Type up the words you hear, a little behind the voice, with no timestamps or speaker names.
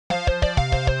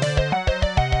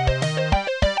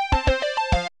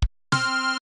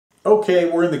Okay,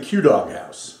 we're in the QDawg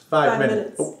House. 5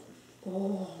 minutes.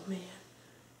 Oh, man.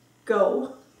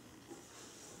 Go.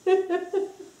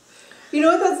 You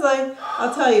know what that's like?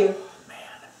 I'll tell you. Man.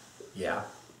 Yeah.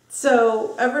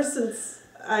 So, ever since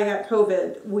I got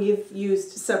COVID, we've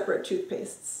used separate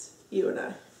toothpastes, you and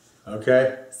I.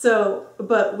 Okay. So,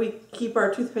 but we keep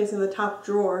our toothpaste in the top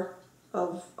drawer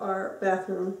of our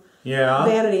bathroom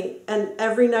vanity, and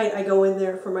every night I go in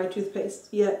there for my toothpaste.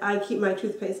 Yet I keep my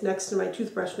toothpaste next to my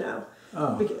toothbrush now.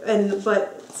 Oh.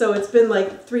 So it's been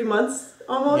like 3 months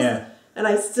almost. Yeah. And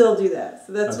I still do that.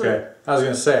 So that's okay. I was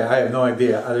gonna say I have no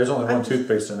idea. There's only one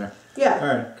toothpaste in there. Yeah. All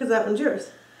right. Because that one's yours.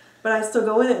 But I still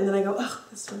go in it, and then I go, oh,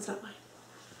 this one's not mine.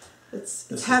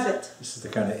 It's habit. This is the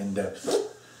kind of in-depth,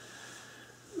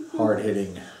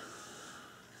 hard-hitting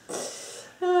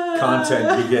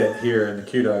content you get here in the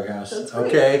QDawg House. That's right.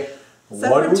 Okay.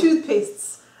 Separate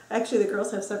toothpastes. Actually, the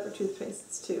girls have separate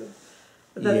toothpastes too.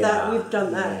 We've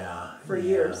done that for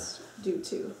years due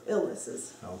to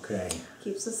illnesses. Okay.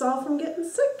 Keeps us all from getting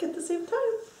sick at the same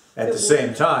time. At the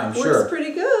same time, sure. Works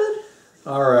pretty good.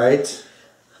 All right.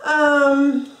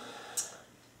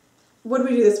 What did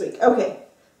we do this week? Okay.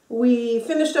 We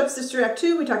finished up Sister Act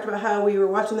 2. We talked about how we were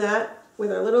watching that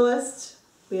with our littlest.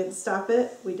 We had to stop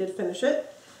it. We did finish it.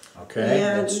 Okay,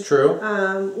 and, that's true.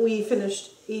 We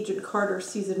finished Agent Carter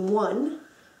Season 1.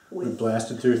 We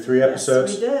blasted through 3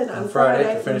 episodes. Yes, we did. On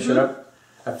Friday to finish it up.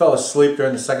 I fell asleep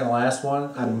during the second to last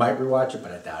one. I might rewatch it,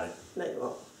 but I doubt it. No, you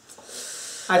won't.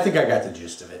 I think I got the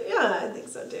gist of it. Yeah, I think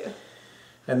so too.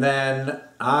 And then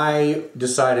I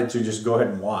decided to just go ahead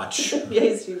and watch.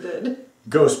 Yes, you did.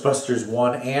 Ghostbusters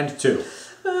 1 and 2.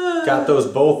 Got those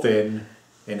both in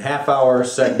half-hour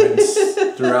segments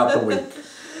throughout the week.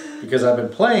 Because I've been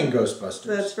playing Ghostbusters.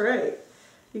 That's right.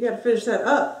 You got to finish that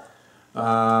up.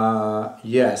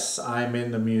 Yes, I'm in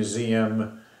the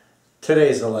museum.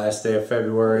 Today's the last day of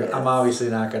February. Yes. I'm obviously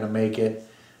not going to make it.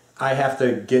 I have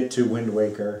to get to Wind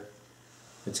Waker.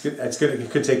 It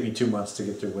could take me 2 months to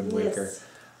get through Wind Waker.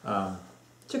 Yes.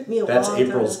 Took me a That's long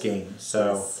April's time. game,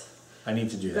 so yes. I need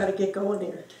to do that. Got to get going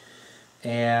here.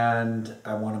 And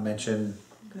I want to mention,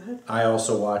 go ahead. I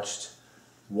also watched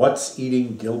What's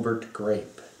Eating Gilbert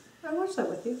Grape. I watched that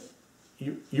with you.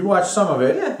 You watched some of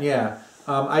it? Yeah. Yeah.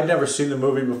 I'd never seen the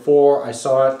movie before. I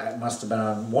saw it. It must have been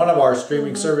on one of our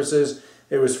streaming services.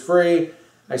 It was free.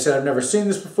 I said, I've never seen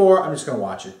this before. I'm just going to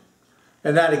watch it.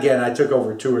 And that, again, I took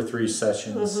over 2 or 3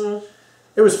 sessions.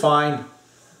 It was fine.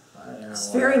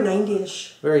 It's very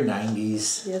 90-ish. Very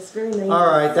 90s. Yes, very 90s. All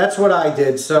right, that's what I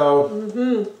did.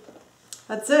 So.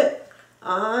 That's it.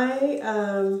 I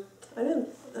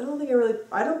don't think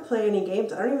I don't play any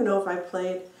games. I don't even know if I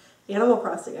played Animal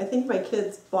Crossing. I think my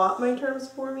kids bought my terms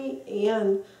for me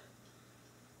and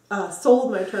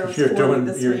sold my terms for me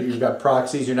this week. You've got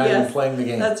proxies. You're not even playing the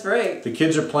game. That's right. The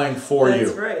kids are playing for you.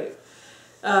 That's right.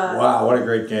 Wow, what a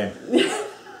great game.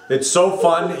 It's so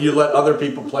fun, you let other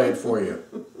people play it for you.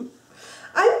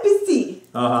 I'm busy.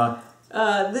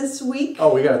 This week.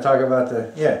 Oh, we got to talk about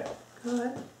the, Go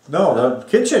ahead. No, the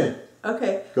kitchen.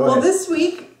 Okay. Go ahead. This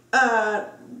week,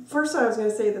 first I was going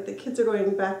to say that the kids are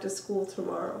going back to school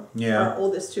tomorrow. Yeah. Our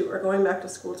oldest 2 are going back to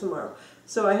school tomorrow.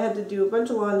 So I had to do a bunch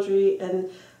of laundry and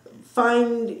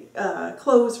find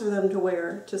clothes for them to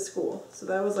wear to school. So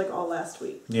that was like all last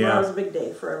week. Yeah. Tomorrow was a big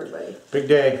day for everybody. Big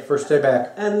day, first day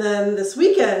back. And then this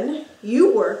weekend,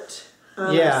 you worked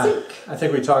on a sink. I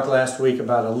think we talked last week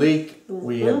about a leak.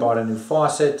 We had bought a new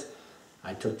faucet.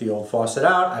 I took the old faucet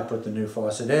out. I put the new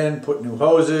faucet in, put new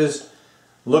hoses.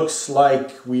 Looks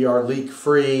like we are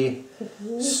leak-free.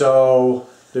 So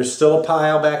there's still a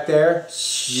pile back there.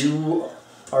 You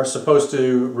are supposed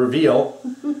to reveal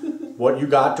what you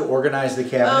got to organize the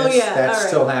cabinets. Oh, yeah. That's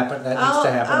still happening. That needs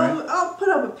to happen, right? I'll put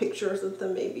up a picture or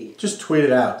something, maybe. Just tweet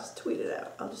it out. Just tweet it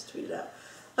out. I'll just tweet it out.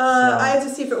 I have to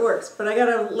see if it works, but I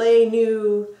gotta lay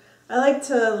I like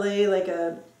to lay like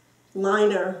a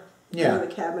liner in the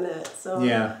cabinet. So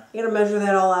I gotta measure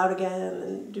that all out again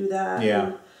and do that. Yeah.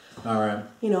 And, all right.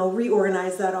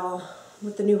 Reorganize that all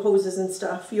with the new hoses and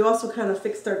stuff. You also kind of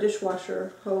fixed our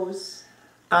dishwasher hose.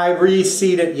 I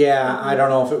reseated, I don't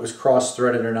know if it was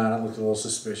cross-threaded or not. It looked a little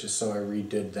suspicious, so I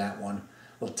redid that one.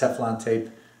 A little Teflon tape.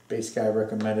 Base guy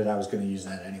recommended. I was going to use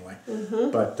that anyway.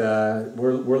 But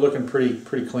we're looking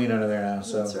pretty clean under there now,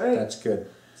 so that's good.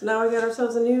 So now we got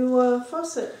ourselves a new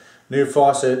faucet. New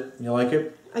faucet. You like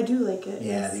it? I do like it.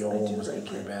 Yeah, yes, the old one was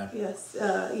pretty bad. Yes,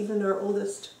 even our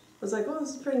oldest was like, oh, this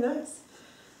is pretty nice.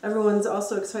 Everyone's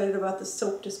also excited about the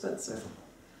soap dispenser.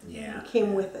 Yeah. It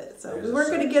came with it. So we weren't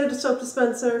going to get a soap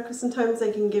dispenser because sometimes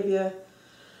they can give you a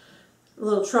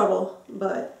little trouble,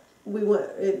 but we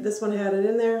went. This one had it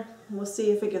in there. We'll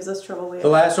see if it gives us trouble. The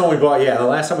last one we bought, yeah, the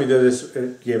last time we did this,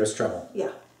 it gave us trouble.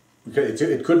 Yeah. Because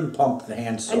it couldn't pump the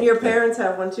hand soap. And your parents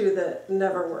have one too that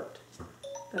never worked.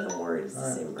 And I'm worried it's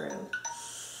the same brand.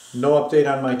 No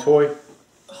update on my toy.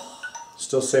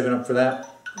 Still saving up for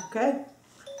that. Okay.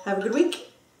 Have a good week.